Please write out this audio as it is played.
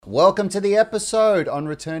Welcome to the episode on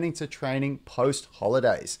returning to training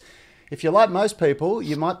post-holidays. If you're like most people,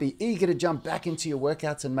 you might be eager to jump back into your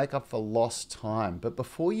workouts and make up for lost time. But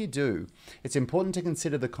before you do, it's important to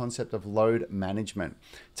consider the concept of load management.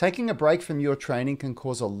 Taking a break from your training can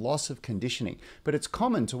cause a loss of conditioning, but it's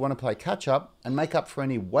common to want to play catch up and make up for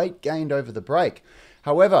any weight gained over the break.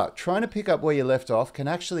 However, trying to pick up where you left off can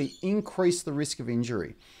actually increase the risk of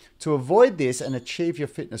injury. To avoid this and achieve your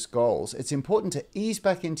fitness goals, it's important to ease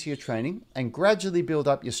back into your training and gradually build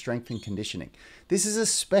up your strength and conditioning. This is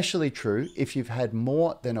especially true if you've had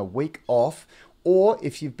more than a week off or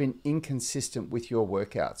if you've been inconsistent with your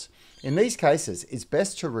workouts. In these cases, it's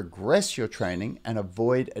best to regress your training and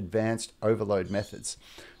avoid advanced overload methods.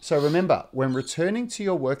 So remember, when returning to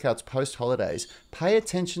your workouts post-holidays, pay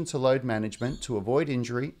attention to load management to avoid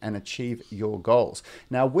injury and achieve your goals.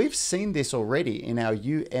 Now, we've seen this already in our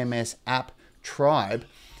UMS app tribe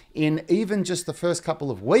in even just the first couple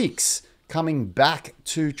of weeks. Coming back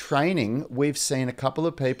to training, we've seen a couple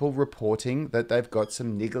of people reporting that they've got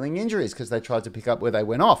some niggling injuries because they tried to pick up where they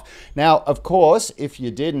went off. Now, of course, if you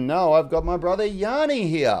didn't know, I've got my brother Yanni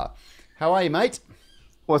here. How are you, mate?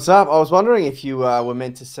 What's up? I was wondering if you were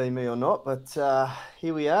meant to see me or not, but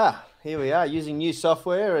here we are. Here we are using new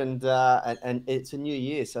software, and it's a new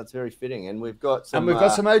year, so it's very fitting. And we've got some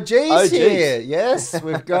OGs here. Yes,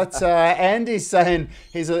 we've got Andy saying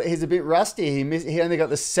he's a bit rusty. He only got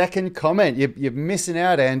the second comment. You're missing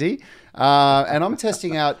out, Andy. And I'm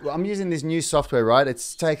testing out. I'm using this new software, right?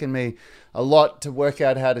 It's taken me a lot to work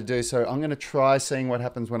out how to do. So I'm going to try seeing what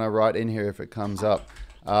happens when I write in here if it comes up.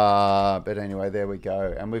 But anyway, there we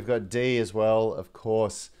go. And we've got D as well, of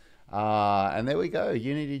course. And there we go.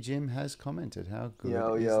 Unity Gym has commented. How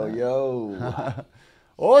good is that? Yo.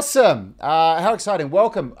 Awesome. How exciting.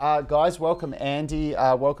 Welcome, guys. Welcome, Andy.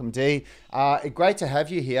 Welcome, D. Great to have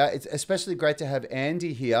you here. It's especially great to have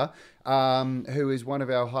Andy here, who is one of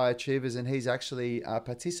our high achievers, and he's actually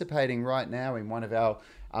participating right now in one of our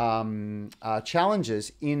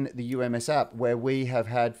challenges in the UMS app, where we have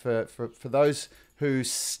had for those who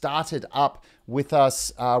started up with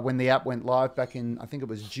us when the app went live back in, I think it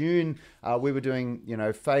was June. We were doing,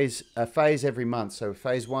 phase every month. So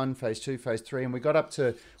phase 1, phase 2, phase 3, and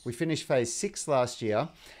we finished phase 6 last year,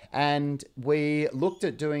 and we looked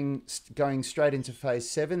at going straight into phase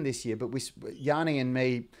 7 this year. But Yanni and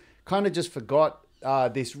me kind of just forgot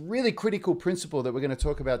this really critical principle that we're going to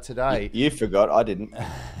talk about today. You forgot, I didn't.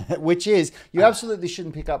 Which is, you absolutely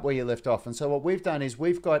shouldn't pick up where you left off. And so what we've done is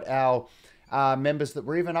we've got our members that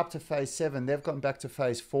were even up to phase 7, they've gone back to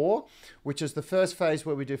phase 4, which is the first phase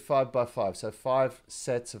where we do 5 by 5. So 5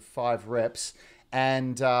 sets of 5 reps,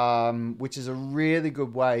 and which is a really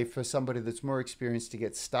good way for somebody that's more experienced to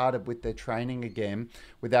get started with their training again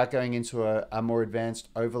without going into a more advanced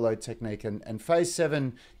overload technique. And phase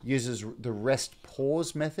 7 uses the rest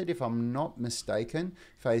pause method, if I'm not mistaken.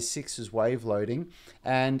 Phase 6 is wave loading,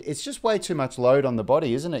 and it's just way too much load on the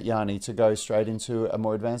body, isn't it, Yanni, to go straight into a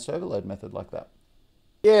more advanced overload method like that?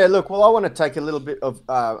 Yeah, look, well, I want to take a little bit of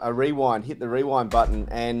a rewind, hit the rewind button,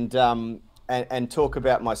 and talk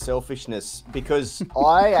about my selfishness, because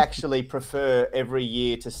I actually prefer every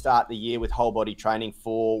year to start the year with whole body training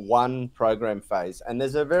for one program phase. And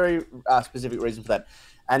there's a very specific reason for that.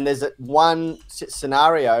 And there's one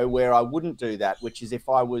scenario where I wouldn't do that, which is if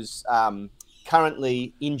I was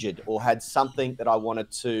currently injured or had something that I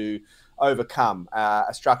wanted to overcome,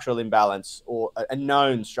 a structural imbalance or a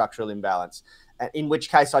known structural imbalance, in which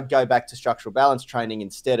case I'd go back to structural balance training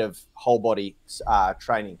instead of whole body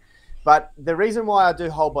training. But the reason why I do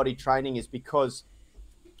whole body training is because,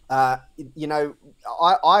 I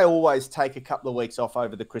always take a couple of weeks off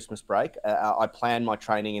over the Christmas break. I plan my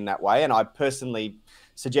training in that way. And I personally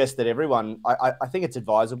suggest that everyone, I think it's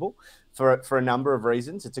advisable for a number of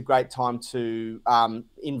reasons. It's a great time to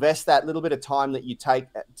invest that little bit of time that you take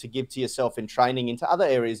to give to yourself in training into other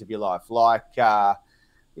areas of your life. Like,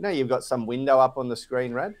 you've got some window up on the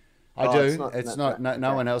screen, Rad. I do.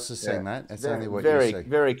 No one else is seeing that. It's only what you see.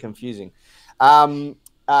 Very confusing. Where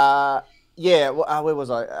was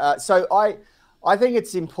I? So I think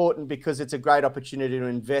it's important because it's a great opportunity to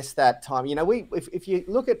invest that time. If you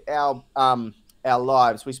look at our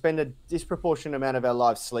lives, we spend a disproportionate amount of our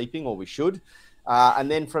lives sleeping, or we should. And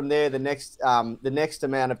then from there, the next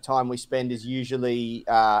amount of time we spend is usually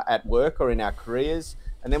at work or in our careers.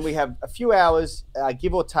 And then we have a few hours,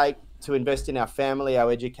 give or take, to invest in our family, our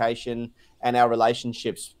education, and our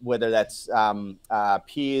relationships, whether that's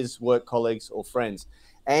peers, work colleagues, or friends.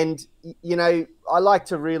 And I like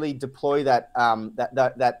to really deploy that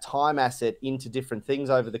time asset into different things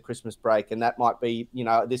over the Christmas break, and that might be,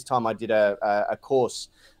 this time I did a course,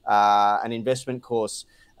 an investment course,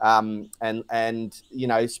 and you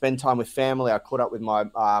know, spend time with family. I caught up with my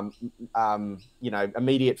you know,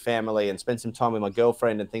 immediate family and spent some time with my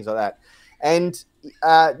girlfriend and things like that. And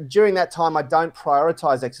during that time, I don't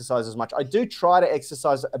prioritize exercise as much. I do try to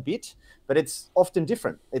exercise a bit, but it's often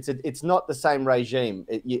different. It's not the same regime.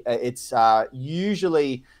 It's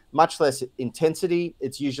usually much less intensity.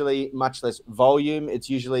 It's usually much less volume. It's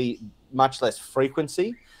usually much less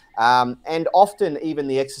frequency. And often even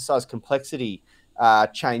the exercise complexity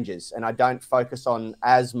changes, and I don't focus on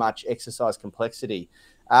as much exercise complexity.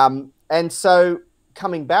 And so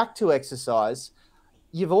coming back to exercise,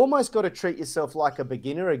 you've almost got to treat yourself like a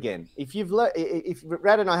beginner again. If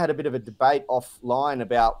Rad and I had a bit of a debate offline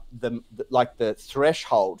about the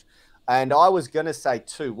threshold, and I was going to say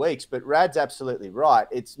 2 weeks, but Rad's absolutely right.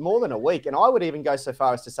 It's more than a week. And I would even go so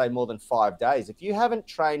far as to say more than 5 days. If you haven't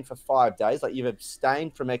trained for 5 days, like you've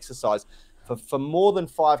abstained from exercise for more than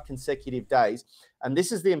 5 consecutive days, and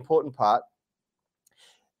this is the important part,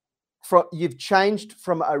 you've changed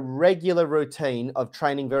from a regular routine of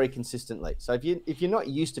training very consistently. So if you're not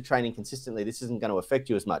used to training consistently, this isn't going to affect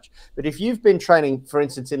you as much. But if you've been training, for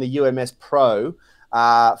instance, in the UMS Pro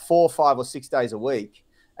 4, 5, or 6 days a week,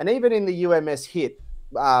 and even in the UMS HIIT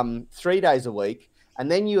 3 days a week, and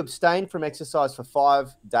then you abstain from exercise for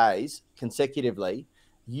 5 days consecutively,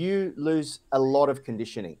 you lose a lot of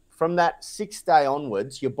conditioning. From that 6th day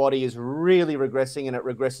onwards, your body is really regressing, and it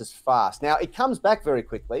regresses fast. Now, it comes back very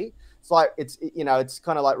quickly. It's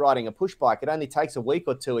kind of like riding a push bike. It only takes a week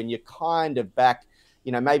or two, and you're kind of back,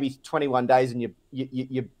 maybe 21 days, and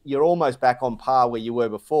you're almost back on par where you were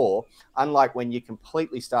before. Unlike when you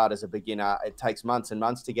completely start as a beginner, it takes months and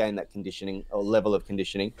months to gain that conditioning or level of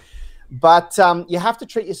conditioning. But you have to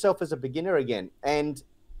treat yourself as a beginner again. And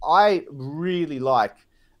I really like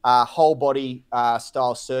whole body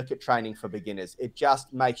style circuit training for beginners. It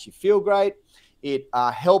just makes you feel great. It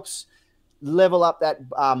helps level up that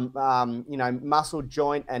muscle,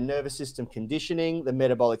 joint, and nervous system conditioning, the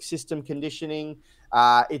metabolic system conditioning.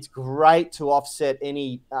 It's great to offset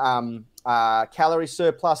any calorie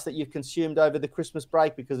surplus that you've consumed over the Christmas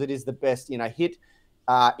break, because it is the best. HIIT,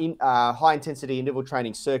 high intensity interval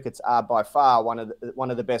training circuits are by far one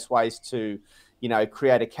of the best ways to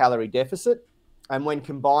create a calorie deficit. And when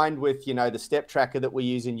combined with, the step tracker that we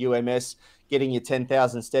use in UMS, getting your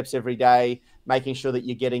 10,000 steps every day, making sure that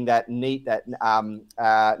you're getting that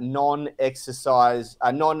non-exercise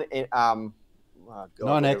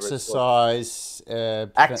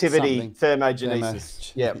activity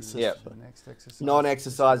thermogenesis. Yeah.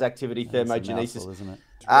 Non-exercise activity thermogenesis. Mouthful, isn't it?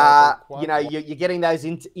 You're getting those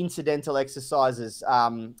incidental exercises,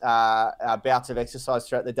 bouts of exercise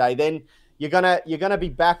throughout the day. Then you're gonna be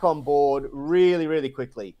back on board really, really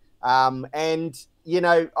quickly.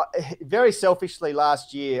 Very selfishly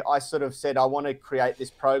last year, I sort of said I want to create this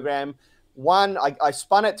program. One, I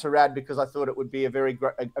spun it to Rad because I thought it would be a very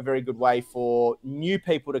good way for new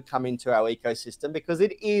people to come into our ecosystem, because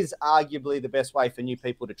it is arguably the best way for new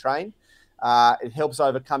people to train. It helps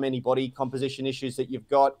overcome any body composition issues that you've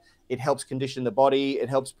got. It helps condition the body. It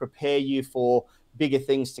helps prepare you for bigger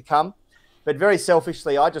things to come. But very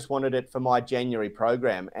selfishly, I just wanted it for my January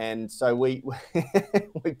program. And so we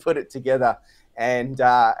put it together, and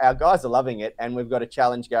our guys are loving it. And we've got a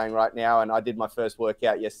challenge going right now. And I did my first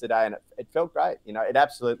workout yesterday, and it felt great. It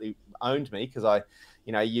absolutely owned me, because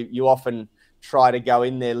you often try to go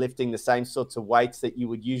in there lifting the same sorts of weights that you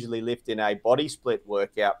would usually lift in a body split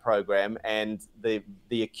workout program. And the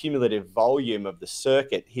accumulative volume of the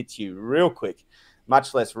circuit hits you real quick.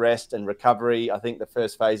 Much less rest and recovery. I think the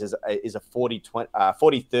first phase is a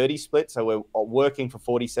 40-30 split. So we're working for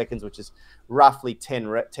 40 seconds, which is roughly 10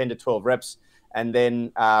 to 12 reps, and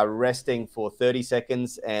then resting for 30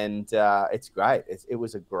 seconds. And it's great. It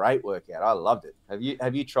was a great workout. I loved it.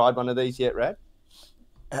 Have you tried one of these yet, Rad?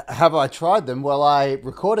 Have I tried them? Well, I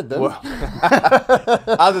recorded them. Well,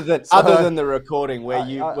 other than the recording where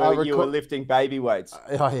you were lifting baby weights.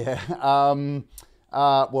 Oh yeah.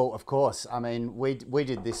 Well, of course. I mean, we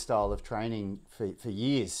did this style of training for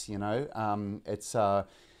years.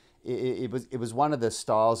 It was one of the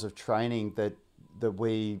styles of training that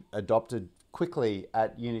we adopted quickly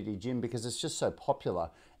at Unity Gym, because it's just so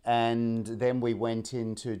popular. And then we went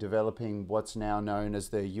into developing what's now known as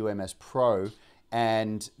the UMS Pro,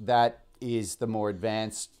 and that is the more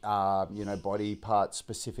advanced, body part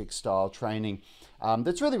specific style training.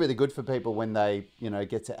 That's really, really good for people when they,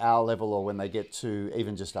 get to our level, or when they get to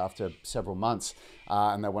even just after several months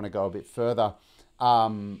and they want to go a bit further.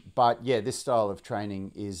 But yeah, this style of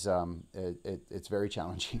training is, it's very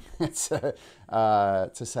challenging, to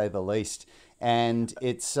say the least. and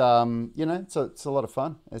it's it's a lot of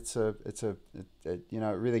fun. It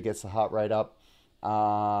really gets the heart rate up,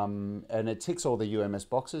 and it ticks all the UMS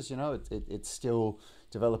boxes. It's still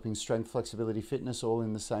developing strength, flexibility, fitness, all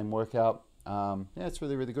in the same workout. It's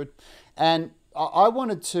really, really good. And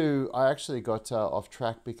I actually got off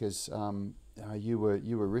track because you were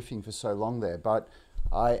riffing for so long there, but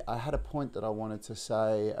I had a point that I wanted to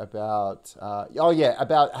say about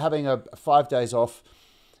about having 5 days off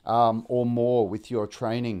or more with your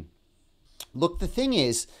training. Look, the thing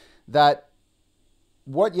is that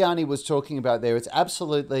what Yanni was talking about there, it's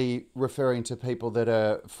absolutely referring to people that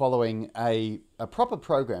are following a proper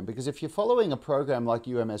program. Because if you're following a program like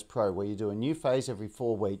UMS Pro, where you do a new phase every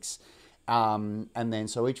 4 weeks, and then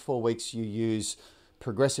so each 4 weeks you use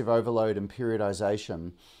progressive overload and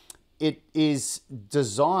periodization, it is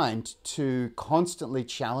designed to constantly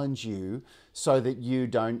challenge you so that you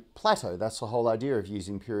don't plateau. That's the whole idea of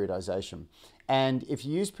using periodization. And if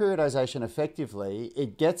you use periodization effectively,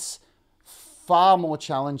 it gets far more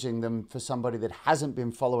challenging than for somebody that hasn't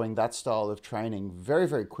been following that style of training very,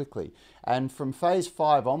 very quickly. And from phase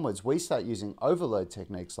 5 onwards, we start using overload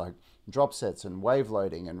techniques like drop sets and wave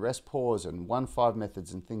loading and rest pause and 1-5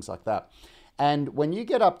 methods and things like that. And when you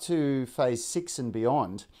get up to phase 6 and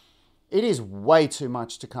beyond, it is way too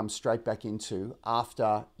much to come straight back into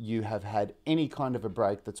after you have had any kind of a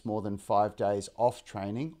break that's more than 5 days off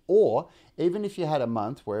training, or even if you had a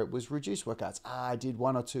month where it was reduced workouts. I did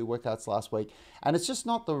 1 or 2 workouts last week, and it's just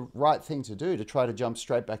not the right thing to do to try to jump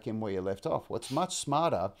straight back in where you left off. What's much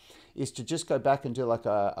smarter is to just go back and do like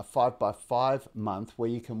a 5x5 month where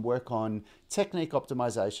you can work on technique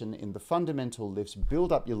optimization in the fundamental lifts,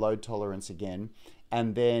 build up your load tolerance again,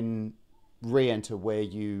 and then re-enter where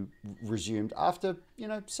you resumed after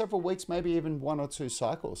several weeks, maybe even 1 or 2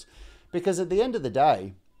 cycles. Because at the end of the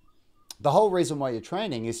day, the whole reason why you're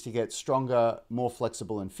training is to get stronger, more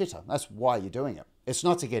flexible and fitter. That's why you're doing it. It's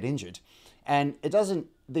not to get injured. And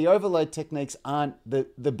the overload techniques aren't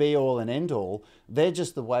the be all and end all. They're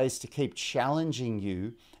just the ways to keep challenging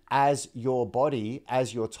you as your body,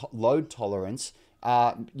 as your load tolerance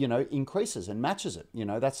increases and matches it.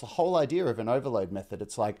 That's the whole idea of an overload method.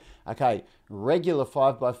 It's like, okay, regular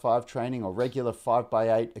 5x5 training or regular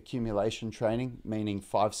 5x8 accumulation training, meaning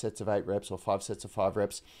 5 sets of 8 reps or 5 sets of 5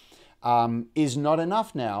 reps, is not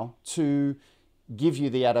enough now to give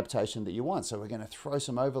you the adaptation that you want. So we're going to throw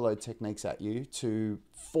some overload techniques at you to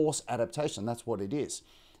force adaptation. That's what it is.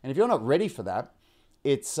 And if you're not ready for that,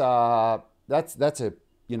 it's can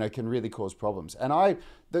really cause problems. And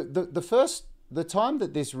the time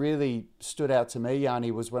that this really stood out to me, Yanni,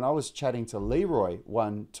 was when I was chatting to Leroy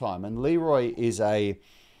one time. And Leroy is a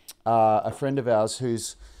friend of ours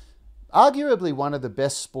who's arguably one of the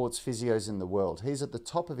best sports physios in the world. He's at the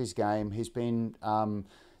top of his game. He's been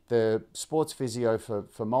the sports physio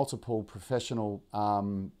for multiple professional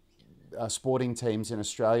sporting teams in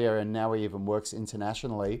Australia, and now he even works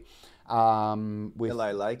internationally. With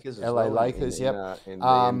LA Lakers as LA well, Lakers, in the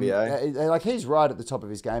NBA. Like, he's right at the top of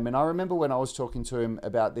his game. And I remember when I was talking to him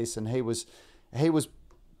about this, and he was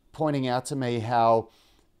pointing out to me how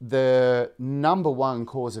the number one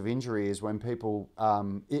cause of injury is when people,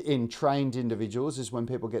 in trained individuals, is when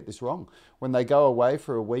people get this wrong. When they go away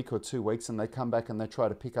for a week or 2 weeks and they come back and they try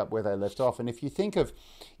to pick up where they left off. And if you think of,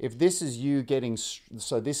 if this is you getting,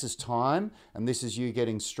 so this is time, and this is you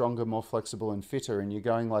getting stronger, more flexible and fitter, and you're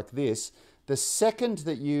going like this, the second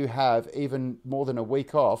that you have even more than a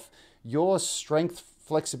week off, your strength,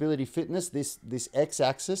 flexibility, fitness, this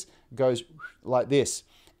x-axis goes like this.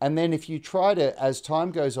 And then if you try to, as time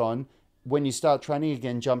goes on, when you start training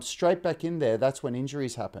again, jump straight back in there, that's when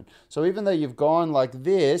injuries happen. So even though you've gone like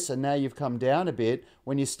this and now you've come down a bit,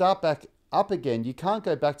 when you start back up again, you can't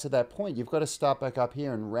go back to that point. You've got to start back up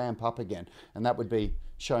here and ramp up again. And that would be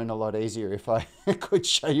shown a lot easier if I could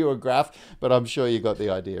show you a graph, but I'm sure you got the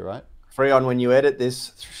idea, right? Freon, when you edit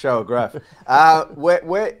this, show a graph.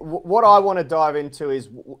 What I want to dive into is,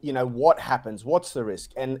 what happens? What's the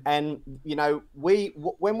risk? And when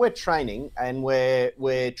we're training and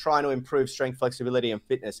we're trying to improve strength, flexibility, and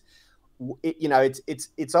fitness,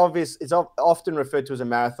 it's obvious. It's often referred to as a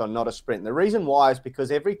marathon, not a sprint. The reason why is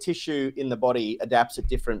because every tissue in the body adapts at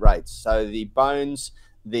different rates. So the bones,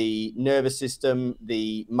 the nervous system,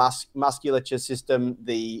 the musculature system,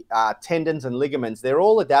 the tendons and ligaments, they're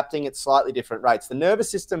all adapting at slightly different rates. The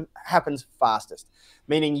nervous system happens fastest,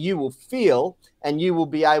 meaning you will feel and you will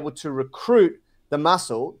be able to recruit the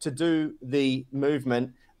muscle to do the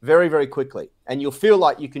movement very, very quickly. And you'll feel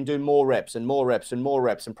like you can do more reps and more reps and more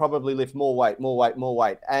reps and probably lift more weight, more weight, more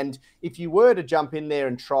weight. And if you were to jump in there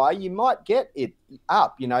and try, you might get it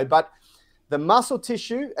up, but The muscle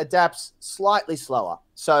tissue adapts slightly slower.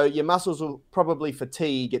 So your muscles will probably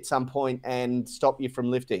fatigue at some point and stop you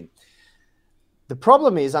from lifting. The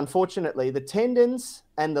problem is, unfortunately, the tendons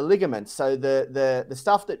and the ligaments, so the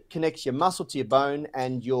stuff that connects your muscle to your bone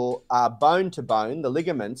and your bone to bone, the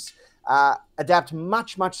ligaments, adapt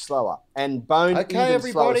much, much slower, and bone even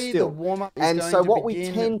slower still. The warm-up is and going so to what begin.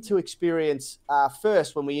 we tend to experience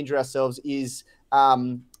first when we injure ourselves is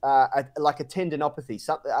like a tendinopathy,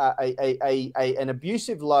 an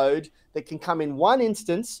abusive load that can come in one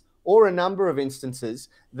instance or a number of instances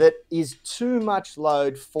that is too much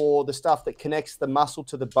load for the stuff that connects the muscle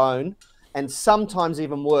to the bone, and sometimes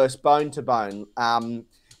even worse, bone to bone,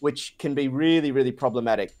 which can be really, really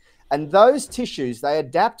problematic. And those tissues, they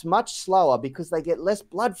adapt much slower because they get less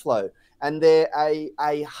blood flow, and they're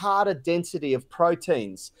a harder density of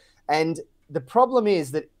proteins. And the problem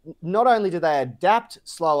is that not only do they adapt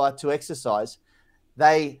slower to exercise,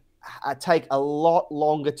 they take a lot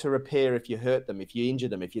longer to repair if you hurt them, if you injure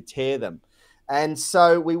them, if you tear them. And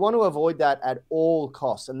so we want to avoid that at all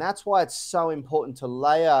costs. And that's why it's so important to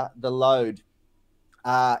layer the load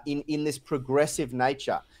in this progressive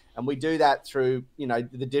nature. And we do that through,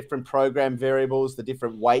 the different program variables, the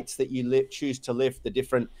different weights that you choose to lift, the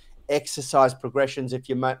different exercise progressions if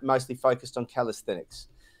you're mostly focused on calisthenics.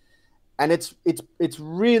 And it's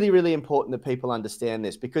really, really important that people understand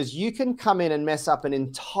this, because you can come in and mess up an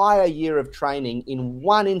entire year of training in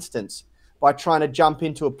one instance by trying to jump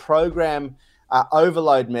into a program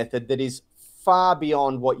overload method that is far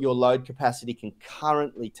beyond what your load capacity can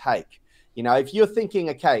currently take. If you're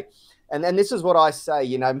thinking, okay, and this is what I say,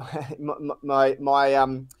 my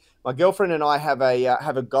girlfriend and I have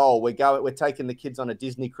a goal. We're taking the kids on a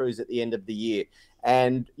Disney cruise at the end of the year.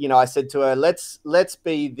 And, I said to her, let's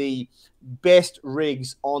be the best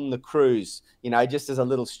rigs on the cruise, just as a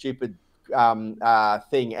little stupid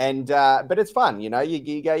thing. And, but it's fun, you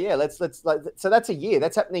go, yeah, so that's a year.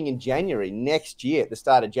 That's happening in January, next year, at the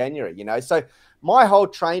start of January, So my whole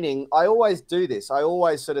training, I always do this. I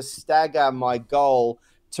always sort of stagger my goal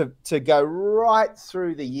to go right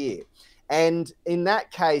through the year. And in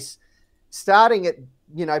that case, starting at,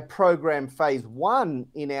 program phase 1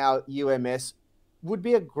 in our UMS would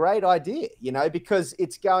be a great idea, because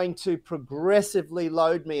it's going to progressively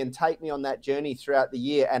load me and take me on that journey throughout the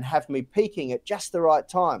year and have me peaking at just the right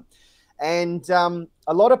time. And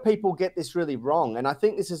a lot of people get this really wrong. And I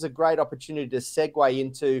think this is a great opportunity to segue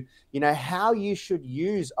into, how you should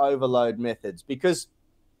use overload methods, because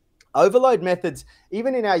overload methods,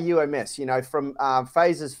 even in our UMS, from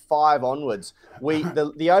phases 5 onwards,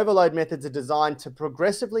 the overload methods are designed to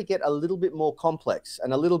progressively get a little bit more complex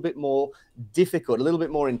and a little bit more difficult, a little bit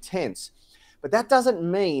more intense. But that doesn't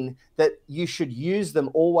mean that you should use them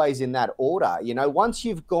always in that order. Once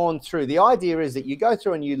you've gone through, the idea is that you go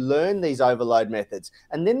through and you learn these overload methods,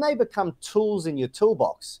 and then they become tools in your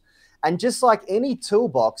toolbox. And just like any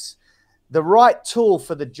toolbox, the right tool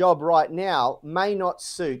for the job right now may not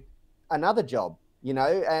suit another job,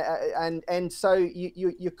 and so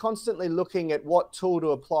you're constantly looking at what tool to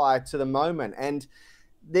apply to the moment. And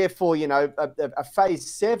therefore, a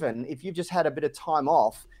phase 7, if you've just had a bit of time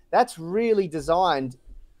off, that's really designed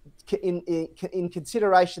in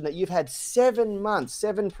consideration that you've had 7 months,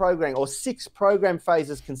 7 program or 6 program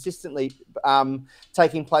phases consistently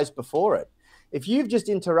taking place before it. If you've just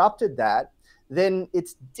interrupted that, then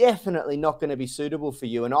it's definitely not going to be suitable for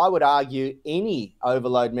you. And I would argue any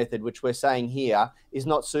overload method, which we're saying here, is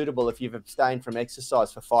not suitable if you've abstained from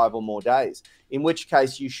exercise for 5 or more days, in which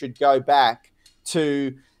case you should go back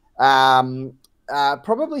to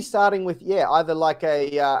probably starting with, either like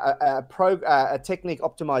a technique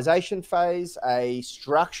optimization phase, a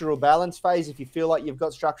structural balance phase if you feel like you've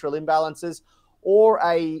got structural imbalances, or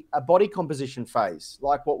a body composition phase,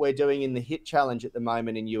 like what we're doing in the HIIT challenge at the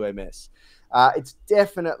moment in UMS. It's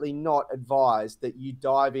definitely not advised that you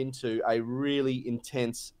dive into a really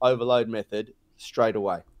intense overload method straight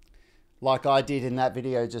away. Like I did in that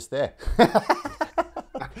video just there.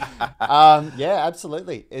 Yeah,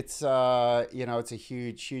 absolutely. It's, it's a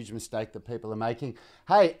huge mistake that people are making.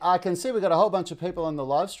 Hey, I can see we've got a whole bunch of people on the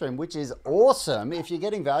live stream, which is awesome. If you're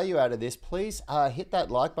getting value out of this, please hit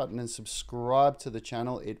that like button and subscribe to the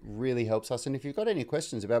channel. It really helps us. And if you've got any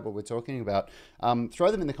questions about what we're talking about,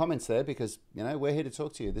 throw them in the comments there, because, we're here to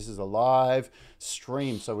talk to you. This is a live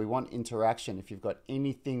stream, so we want interaction. If you've got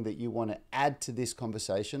anything that you want to add to this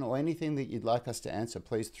conversation or anything that you'd like us to answer,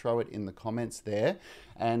 please throw it in the comments there,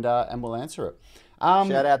 and we'll answer it.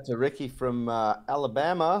 Shout out to Ricky from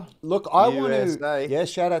Alabama. Look, I want to,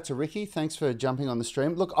 shout out to Ricky. Thanks for jumping on the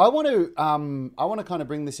stream. Look, I want to kind of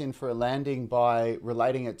bring this in for a landing by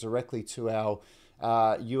relating it directly to our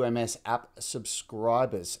UMS app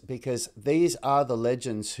subscribers, because these are the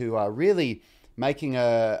legends who are really making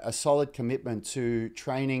a solid commitment to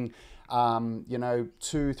training,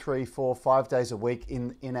 2, 3, 4, 5 days a week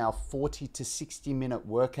in our 40 to 60 minute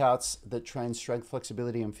workouts that train strength,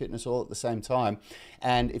 flexibility, and fitness all at the same time.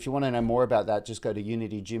 And if you want to know more about that, just go to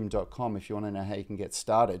unitygym.com if you want to know how you can get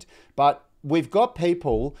started. But we've got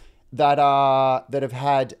people that have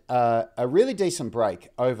had a really decent break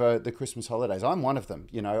over the Christmas holidays. I'm one of them.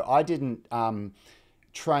 I didn't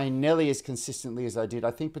train nearly as consistently as I did.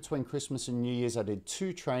 I think between Christmas and New Year's, I did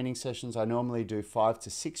 2 training sessions. I normally do 5 to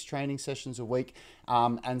 6 training sessions a week.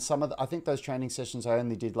 And I think those training sessions, I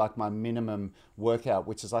only did like my minimum workout,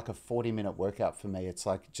 which is like a 40-minute workout for me. It's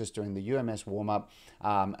like just doing the UMS warm-up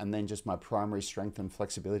and then just my primary strength and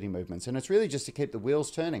flexibility movements. And it's really just to keep the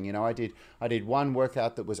wheels turning. I did one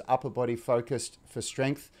workout that was upper body focused for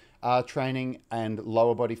strength training and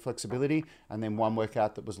lower body flexibility, and then one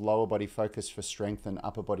workout that was lower body focused for strength and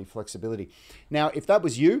upper body flexibility. Now, if that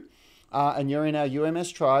was you, and you're in our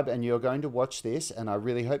UMS tribe and you're going to watch this, and I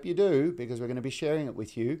really hope you do, because we're going to be sharing it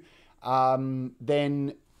with you,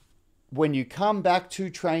 then when you come back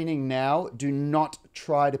to training now, do not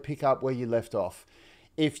try to pick up where you left off.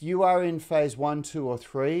 If you are in phase 1, 2, or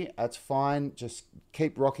 3, that's fine. Just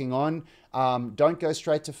keep rocking on. Don't go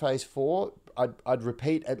straight to phase 4. I'd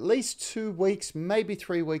repeat at least 2 weeks, maybe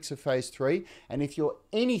 3 weeks of phase 3. And if you're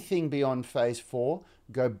anything beyond phase 4,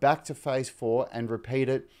 go back to phase 4 and repeat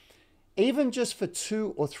it, even just for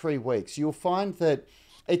 2 or 3 weeks. You'll find that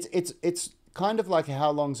it's kind of like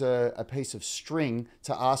how long's a piece of string,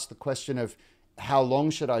 to ask the question of how long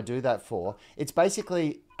should I do that for. It's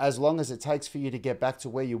basically as long as it takes for you to get back to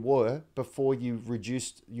where you were before you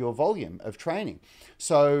reduced your volume of training.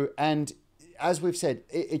 So, and as we've said,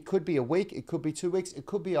 it could be a week, it could be 2 weeks, it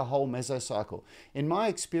could be a whole mesocycle. In my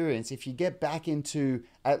experience, if you get back into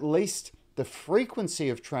at least the frequency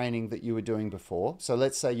of training that you were doing before, so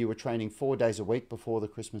let's say you were training 4 days a week before the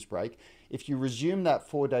Christmas break, if you resume that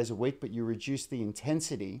 4 days a week, but you reduce the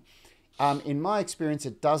intensity, in my experience,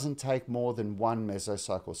 it doesn't take more than one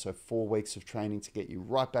mesocycle, so 4 weeks of training, to get you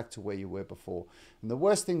right back to where you were before. And the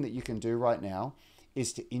worst thing that you can do right now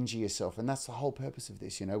is to injure yourself. And that's the whole purpose of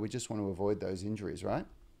this. We just want to avoid those injuries, right?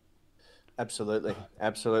 Absolutely.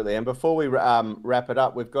 Absolutely. And before we wrap it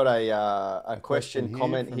up, we've got a question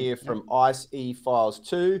comment here from Ice E Files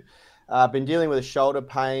 2. Been dealing with a shoulder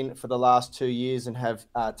pain for the last 2 years and have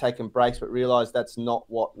taken breaks, but realized that's not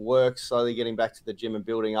what works. Slowly getting back to the gym and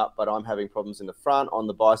building up, but I'm having problems in the front, on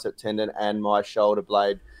the bicep tendon, and my shoulder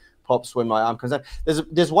blade pops when my arm comes down.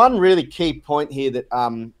 There's one really key point here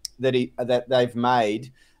that they've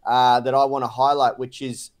made that I want to highlight, which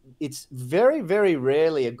is it's very, very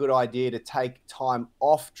rarely a good idea to take time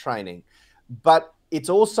off training, but it's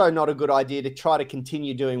also not a good idea to try to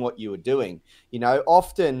continue doing what you were doing.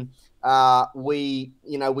 Often we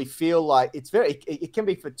feel like it can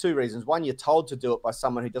be for 2 reasons. One, you're told to do it by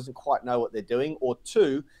someone who doesn't quite know what they're doing, or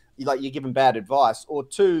 2, you're given bad advice, or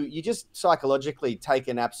 2, you just psychologically take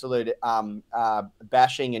an absolute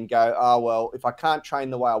bashing and go, oh, well, if I can't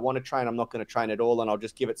train the way I want to train, I'm not going to train at all, and I'll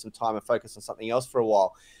just give it some time and focus on something else for a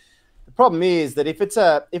while. The problem is that if it's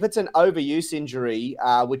an overuse injury,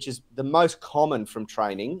 which is the most common from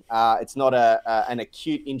training, it's not an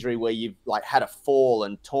acute injury where you've had a fall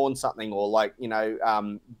and torn something, or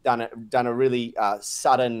done a really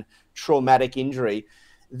sudden traumatic injury,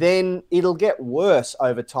 then it'll get worse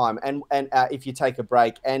over time. And if you take a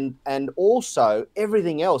break, and also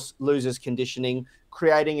everything else loses conditioning,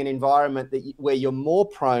 creating an environment where you're more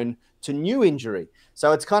prone to new injury.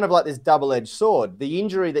 So it's kind of like this double-edged sword. The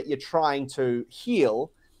injury that you're trying to heal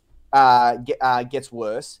gets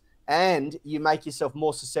worse, and you make yourself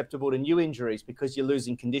more susceptible to new injuries because you're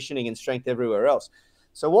losing conditioning and strength everywhere else.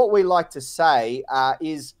 So what we like to say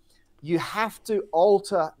is you have to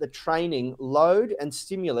alter the training load and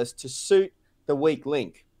stimulus to suit the weak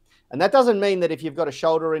link. And that doesn't mean that if you've got a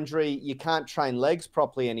shoulder injury, you can't train legs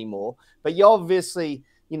properly anymore, but you obviously,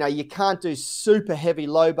 you can't do super heavy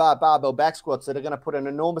low bar barbell back squats that are going to put an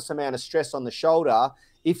enormous amount of stress on the shoulder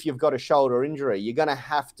if you've got a shoulder injury. You're going to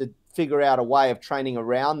have to figure out a way of training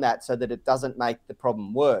around that so that it doesn't make the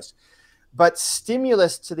problem worse. But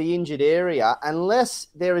stimulus to the injured area, unless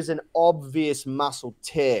there is an obvious muscle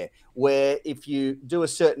tear, where if you do a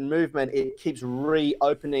certain movement, it keeps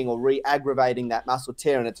reopening or re-aggravating that muscle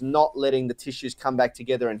tear, and it's not letting the tissues come back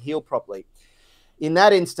together and heal properly. In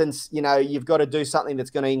that instance, you've got to do something that's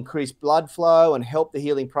going to increase blood flow and help the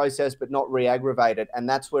healing process, but not re-aggravate it. And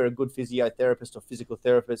that's where a good physiotherapist or physical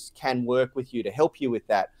therapist can work with you to help you with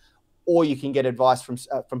that. Or you can get advice from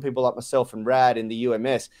people like myself and Rad in the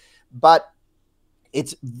UMS. But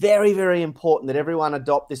it's very, very important that everyone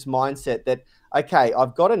adopt this mindset that, okay,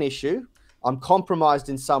 I've got an issue, I'm compromised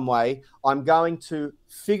in some way, I'm going to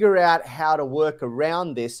figure out how to work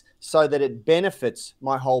around this so that it benefits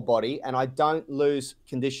my whole body and I don't lose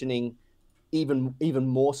conditioning even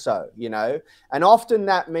more so, you know. And often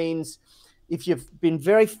that means if you've been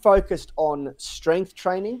very focused on strength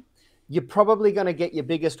training, you're probably going to get your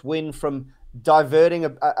biggest win from diverting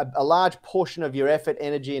a large portion of your effort,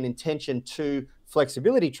 energy, and intention to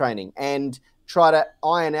flexibility training and try to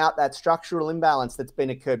iron out that structural imbalance that's been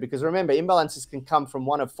occurred. Because remember, imbalances can come from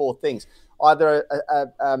one of four things: either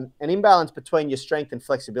an imbalance between your strength and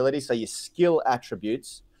flexibility, so your skill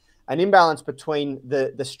attributes; an imbalance between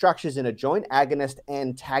the structures in a joint, agonist,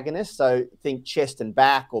 antagonist, so think chest and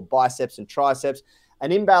back or biceps and triceps;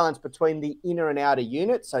 an imbalance between the inner and outer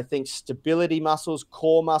units, so think stability muscles,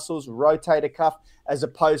 core muscles, rotator cuff, as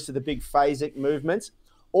opposed to the big phasic movements;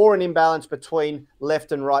 or an imbalance between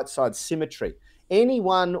left and right side symmetry. Any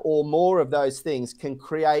one or more of those things can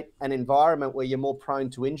create an environment where you're more prone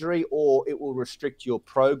to injury, or it will restrict your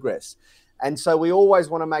progress. And so we always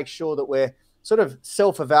want to make sure that we're sort of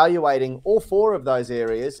self-evaluating all four of those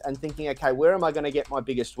areas and thinking, okay, where am I going to get my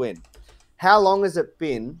biggest win? How long has it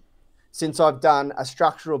been since I've done a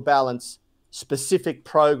structural balance specific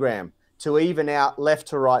program to even out left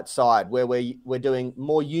to right side, where we're doing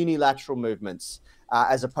more unilateral movements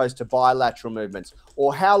as opposed to bilateral movements?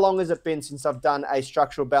 Or how long has it been since I've done a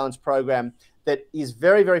structural balance program that is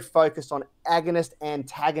very, very focused on agonist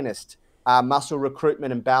antagonist muscle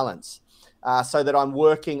recruitment and balance, so that I'm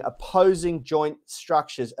working opposing joint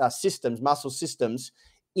structures, systems, muscle systems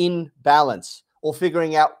in balance, or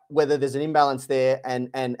figuring out whether there's an imbalance there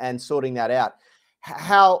and sorting that out?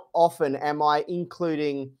 How often am I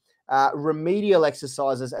including remedial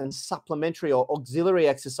exercises and supplementary or auxiliary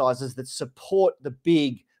exercises that support the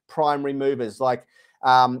big primary movers, like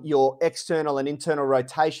your external and internal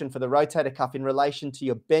rotation for the rotator cuff in relation to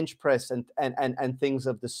your bench press and things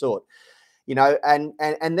of the sort? You know,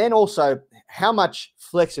 and then also, how much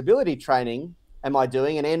flexibility training am I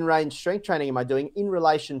doing and end range strength training am I doing in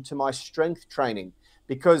relation to my strength training?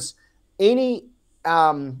 Because any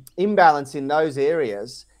imbalance in those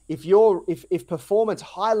areas, if performance,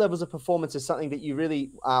 high levels of performance is something that you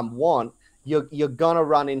really want, you're gonna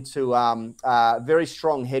run into very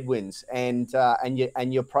strong headwinds, and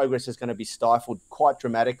your progress is going to be stifled quite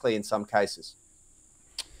dramatically in some cases.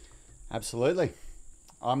 Absolutely.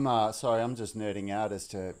 I'm sorry, I'm just nerding out as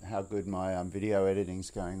to how good my video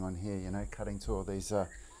editing's going on here. You know, cutting to all these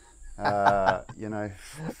you know,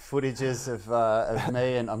 footages of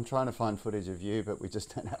me, and I'm trying to find footage of you, but we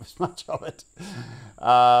just don't have as much of it.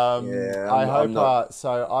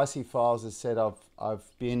 So Icy Files has said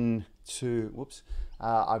I've been to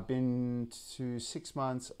I've been to 6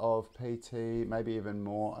 months of PT, maybe even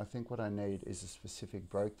more. I think what I need is a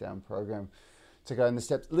specific breakdown program to go in the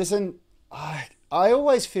steps. Listen, I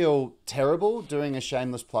always feel terrible doing a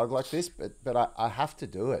shameless plug like this, but I have to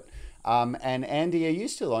do it. And Andy, are you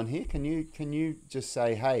still on here? Can you just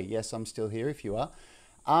say, hey, yes, I'm still here if you are.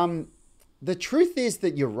 The truth is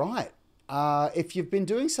that you're right. If you've been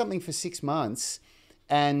doing something for 6 months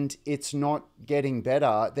and it's not getting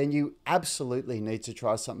better, then you absolutely need to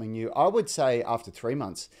try something new. I would say after 3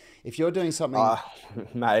 months. If you're doing something...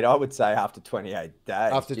 mate, I would say after 28 days.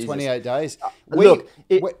 After Jesus. 28 days.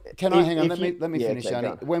 Can I hang on? Let me finish, Andy.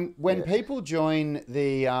 When people join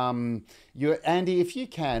the... Andy, if you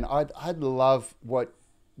can, I'd love what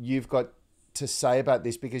you've got to say about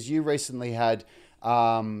this, because you recently had...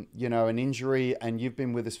 you know, an injury, and you've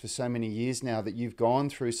been with us for so many years now that you've gone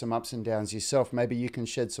through some ups and downs yourself. Maybe you can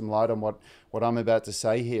shed some light on what I'm about to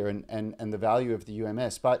say here and the value of the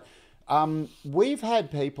UMS. But we've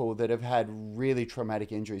had people that have had really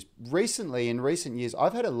traumatic injuries. Recently, in recent years,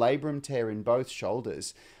 I've had a labrum tear in both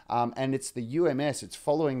shoulders, and it's the UMS, it's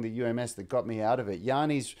following the UMS that got me out of it.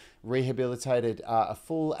 Yanni's rehabilitated a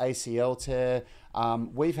full ACL tear.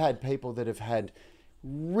 We've had people that have had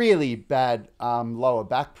really bad lower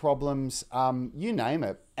back problems, you name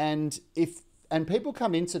it. And people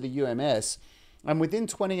come into the UMS, and within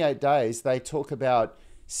 28 days, they talk about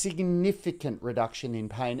significant reduction in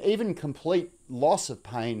pain, even complete loss of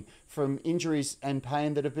pain from injuries and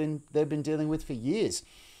pain that they've been dealing with for years.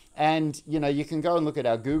 And, you know, you can go and look at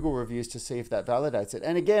our Google reviews to see if that validates it.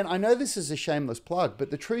 And again, I know this is a shameless plug, but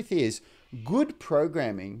the truth is, Good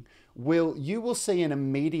programming you will see an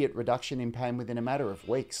immediate reduction in pain within a matter of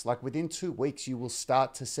weeks. Like within 2 weeks, you will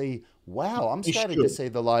start to see, wow, I'm You starting to should. see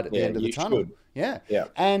the light at the Yeah, end of the you tunnel. should. Yeah. Yeah.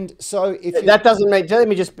 And so if you That doesn't mean, let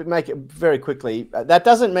me just make it very quickly. That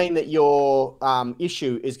doesn't mean that your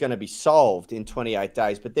issue is going to be solved in 28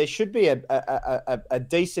 days, but there should be a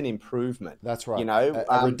decent improvement. That's right. You know,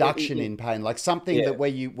 A reduction in pain, like something yeah. that where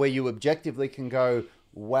you objectively can go,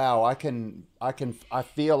 wow, I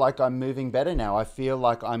feel like I'm moving better now. I feel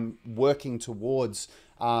like I'm working towards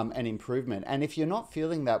an improvement. And if you're not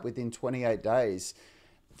feeling that within 28 days,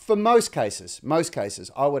 for most cases,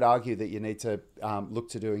 I would argue that you need to look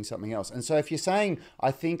to doing something else. And so if you're saying,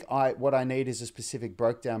 I think what I need is a specific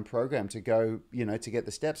breakdown program to go, to get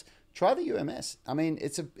the steps, try the UMS. I mean,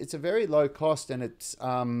 it's a very low cost, and it's,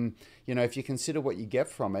 if you consider what you get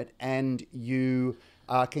from it, and you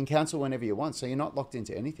can cancel whenever you want. So you're not locked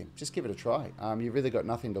into anything. Just give it a try. You've really got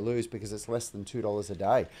nothing to lose because it's less than $2 a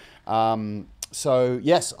day. So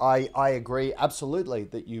yes, I agree absolutely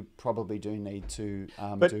that you probably do need to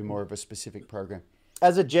do more of a specific program.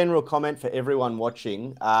 As a general comment for everyone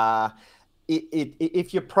watching,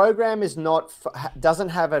 if your program doesn't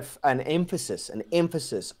have an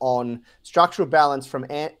emphasis on structural balance from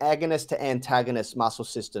agonist to antagonist muscle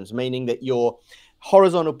systems, meaning that your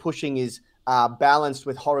horizontal pushing is balanced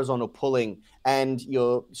with horizontal pulling, and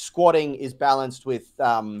your squatting is balanced with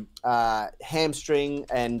hamstring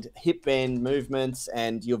and hip band movements,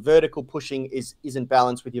 and your vertical pushing isn't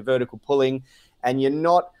balanced with your vertical pulling, and you're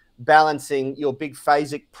not balancing your big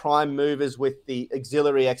phasic prime movers with the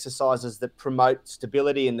auxiliary exercises that promote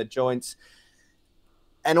stability in the joints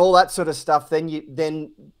and all that sort of stuff, then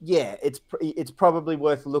it's probably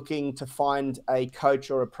worth looking to find a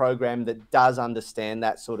coach or a program that does understand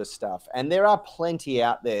that sort of stuff. And there are plenty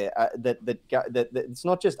out there that it's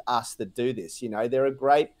not just us that do this.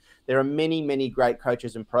 There are many great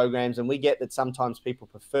coaches and programs, and we get that sometimes people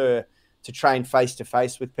prefer to train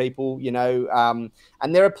face-to-face with people, and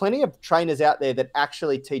there are plenty of trainers out there that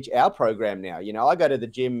actually teach our program now. I go to the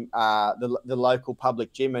gym, the local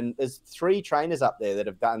public gym, and there's 3 trainers up there that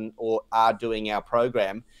have done or are doing our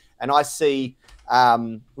program. And I see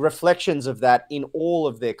reflections of that in all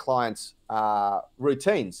of their clients'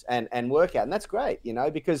 routines and workout. And that's great,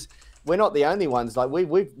 because we're not the only ones. Like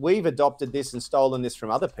we've adopted this and stolen this from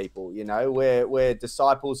other people. We're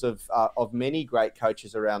disciples of many great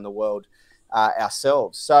coaches around the world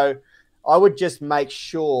ourselves. So I would just make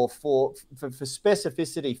sure for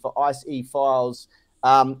specificity for ICE files,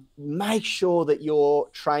 make sure that your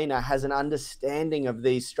trainer has an understanding of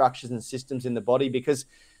these structures and systems in the body, because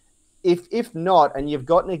if not, and you've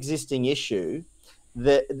got an existing issue,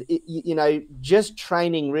 just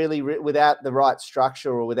training really without the right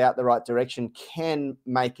structure or without the right direction can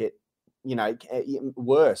make it,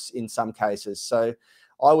 worse in some cases. So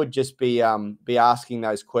I would just be asking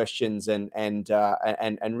those questions and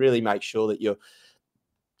really make sure that you're,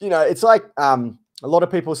 it's like a lot of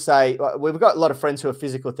people say, we've got a lot of friends who are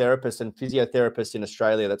physical therapists and physiotherapists in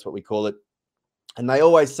Australia. That's what we call it. And they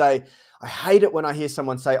always say, I hate it when I hear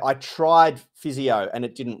someone say, I tried physio and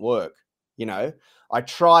it didn't work. I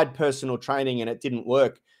tried personal training and it didn't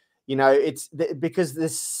work. It's because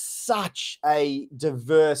there's such a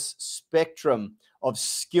diverse spectrum of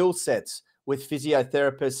skill sets with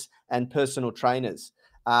physiotherapists and personal trainers.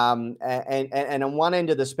 And on one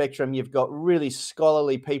end of the spectrum, you've got really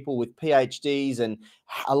scholarly people with PhDs and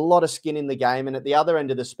a lot of skin in the game. And at the other end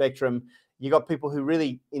of the spectrum, you got people who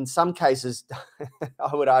really, in some cases,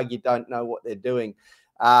 I would argue, don't know what they're doing.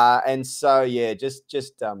 And so, yeah,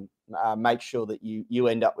 just make sure that you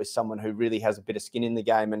end up with someone who really has a bit of skin in the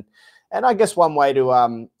game. And I guess one way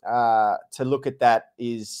to look at that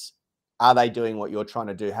is, are they doing what you're trying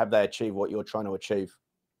to do? Have they achieved what you're trying to achieve?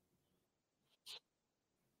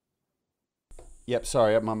 Yep,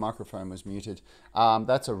 sorry, my microphone was muted.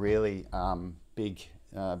 That's a really big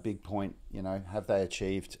point. Have they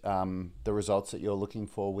achieved the results that you're looking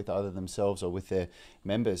for with either themselves or with their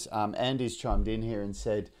members? Andy's chimed in here and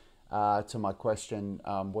said, to my question,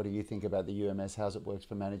 what do you think about the UMS? How's it works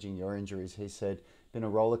for managing your injuries? He said, been a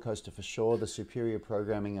roller coaster for sure. The superior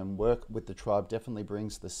programming and work with the tribe definitely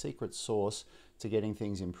brings the secret sauce to getting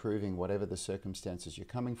things improving, whatever the circumstances you're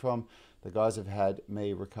coming from. The guys have had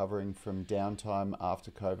me recovering from downtime after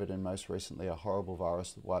COVID, and most recently a horrible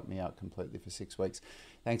virus that wiped me out completely for 6 weeks.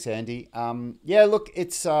 Thanks, Andy. Yeah, look,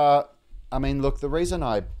 it's... the reason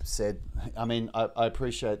I said, I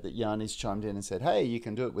appreciate that Yanni's chimed in and said, hey, you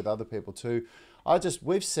can do it with other people too. I've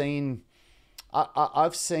seen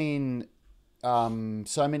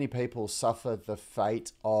so many people suffer the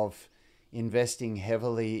fate of investing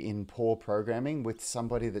heavily in poor programming with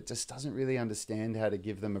somebody that just doesn't really understand how to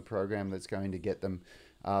give them a program that's going to get them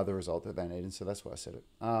the result that they need. And so that's why I said it.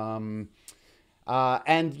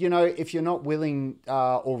 And, you know, if you're not willing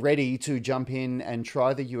or ready to jump in and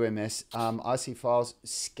try the UMS IC files,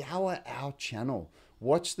 scour our channel.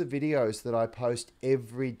 Watch the videos that I post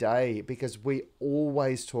every day, because we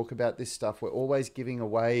always talk about this stuff. We're always giving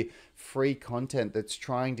away free content that's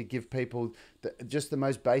trying to give people just the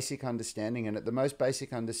most basic understanding. And at the most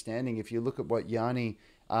basic understanding, if you look at what Yanni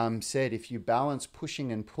said, if you balance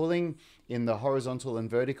pushing and pulling in the horizontal and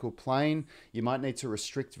vertical plane, you might need to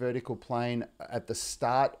restrict vertical plane at the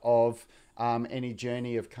start of any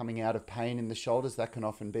journey of coming out of pain in the shoulders. That can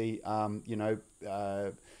often be, you know,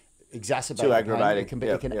 exacerbate too aggravating.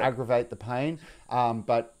 It can aggravate the pain.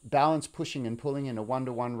 But balance pushing and pulling in a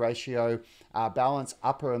 1-to-1 ratio, balance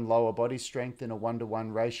upper and lower body strength in a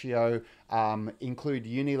 1-to-1 ratio, include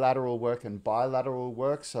unilateral work and bilateral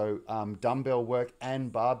work. So dumbbell work and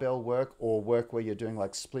barbell work, or work where you're doing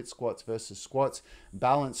like split squats versus squats,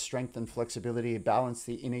 balance strength and flexibility, balance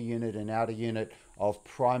the inner unit and outer unit of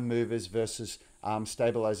prime movers versus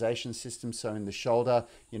stabilization systems. So in the shoulder,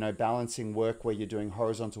 you know, balancing work where you're doing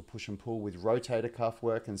horizontal push and pull with rotator cuff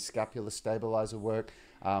work and scapular stabilizer work.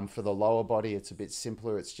 For the lower body, it's a bit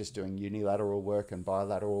simpler. It's just doing unilateral work and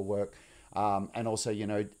bilateral work. And also, you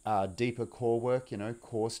know, deeper core work, you know,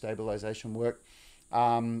 core stabilization work.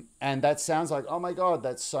 And that sounds like, oh my God,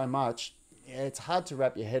 that's so much. It's hard to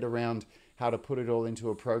wrap your head around how to put it all into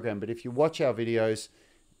a program. But if you watch our videos,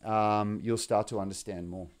 you'll start to understand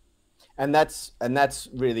more. And that's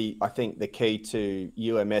really, I think, the key to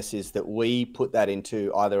UMS is that we put that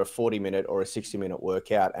into either a 40-minute or a 60-minute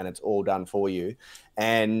workout, and it's all done for you.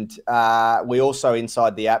 And we also,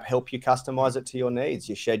 inside the app, help you customize it to your needs,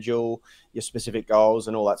 your schedule, your specific goals,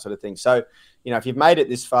 and all that sort of thing. So, you know, if you've made it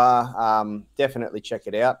this far, definitely check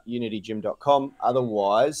it out, unitygym.com.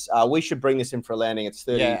 Otherwise, we should bring this in for a landing. It's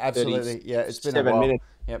 30, yeah, absolutely. Yeah, it's been a while. minutes.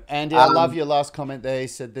 Yep. Andy, I love your last comment there. He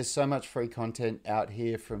said, there's so much free content out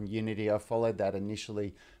here from Unity. I followed that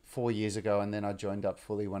initially 4 years ago, and then I joined up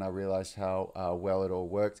fully when I realized how well it all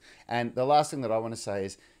worked. And the last thing that I want to say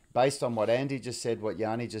is, based on what Andy just said, what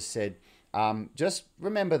Yanni just said, just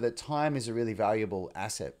remember that time is a really valuable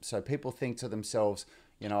asset. So people think to themselves,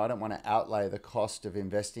 you know, I don't want to outlay the cost of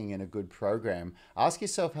investing in a good program. Ask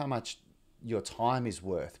yourself how much your time is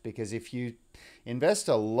worth, because if you invest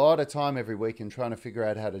a lot of time every week in trying to figure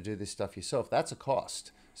out how to do this stuff yourself, that's a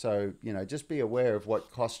cost. So, you know, just be aware of what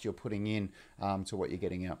cost you're putting in to what you're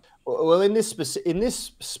getting out. Well, in this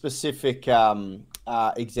specific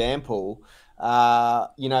example,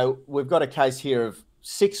 you know, we've got a case here of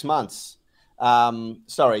 6 months,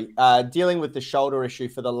 dealing with the shoulder issue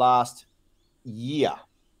for the last year.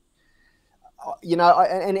 You know,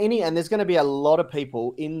 and there's going to be a lot of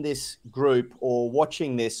people in this group or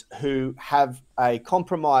watching this who have a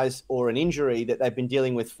compromise or an injury that they've been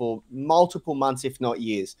dealing with for multiple months, if not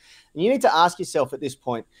years. And you need to ask yourself at this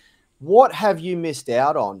point, what have you missed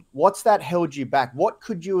out on? What's that held you back? What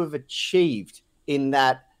could you have achieved in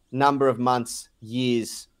that number of months,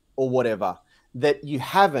 years, or whatever that you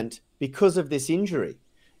haven't because of this injury?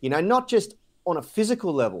 You know, not just on a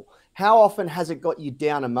physical level. How often has it got you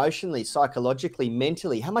down emotionally, psychologically,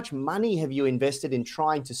 mentally? How much money have you invested in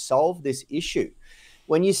trying to solve this issue?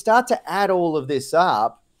 When you start to add all of this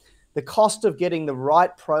up, the cost of getting the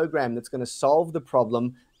right program that's going to solve the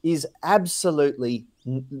problem is absolutely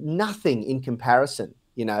nothing in comparison.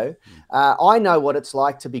 You know, I know what it's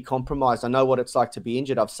like to be compromised. I know what it's like to be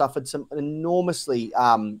injured. I've suffered some enormously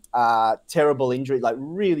terrible injuries, like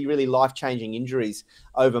really, really life-changing injuries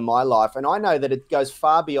over my life. And I know that it goes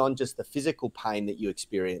far beyond just the physical pain that you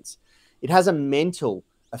experience. It has a mental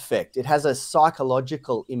effect. It has a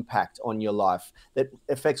psychological impact on your life that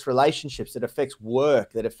affects relationships, that affects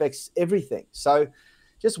work, that affects everything. So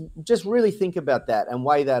just really think about that and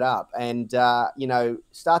weigh that up, and you know,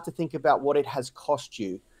 start to think about what it has cost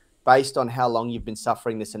you based on how long you've been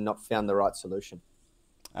suffering this and not found the right solution.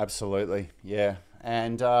 Absolutely, yeah.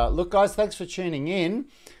 And look, guys, thanks for tuning in.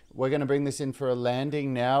 We're going to bring this in for a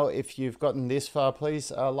landing now. If you've gotten this far,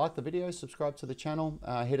 please like the video, subscribe to the channel,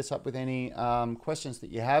 hit us up with any questions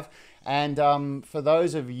that you have. And for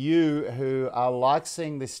those of you who like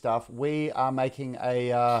seeing this stuff, we are making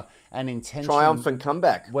an intention. Triumphant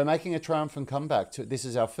comeback. We're making a triumphant comeback. This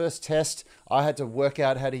is our first test. I had to work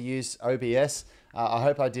out how to use OBS. I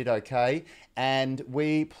hope I did okay. And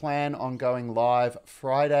we plan on going live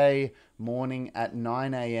Friday morning at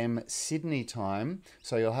 9 a.m. Sydney time.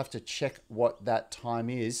 So you'll have to check what that time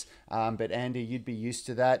is. But Andy, you'd be used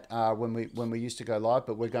to that when we used to go live.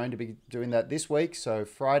 But we're going to be doing that this week. So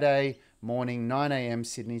Friday morning, 9 a.m.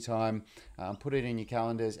 Sydney time. Put it in your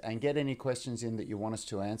calendars and get any questions in that you want us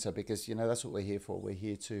to answer, because that's what we're here for. We're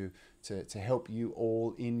here to help you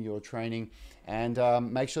all in your training and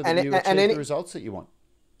make sure that you achieve the results that you want.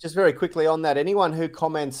 Just very quickly on that, anyone who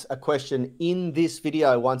comments a question in this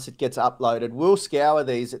video once it gets uploaded, we'll scour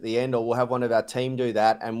these at the end, or we'll have one of our team do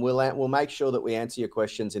that, and we'll make sure that we answer your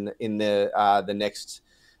questions in the next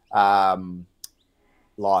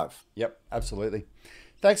live. Yep, absolutely.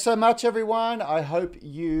 Thanks so much, everyone. I hope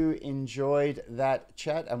you enjoyed that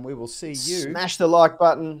chat, and we will see you. Smash the like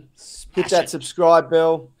button. Hit that subscribe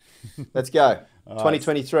bell. Let's go.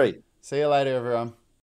 2023. See you later, everyone.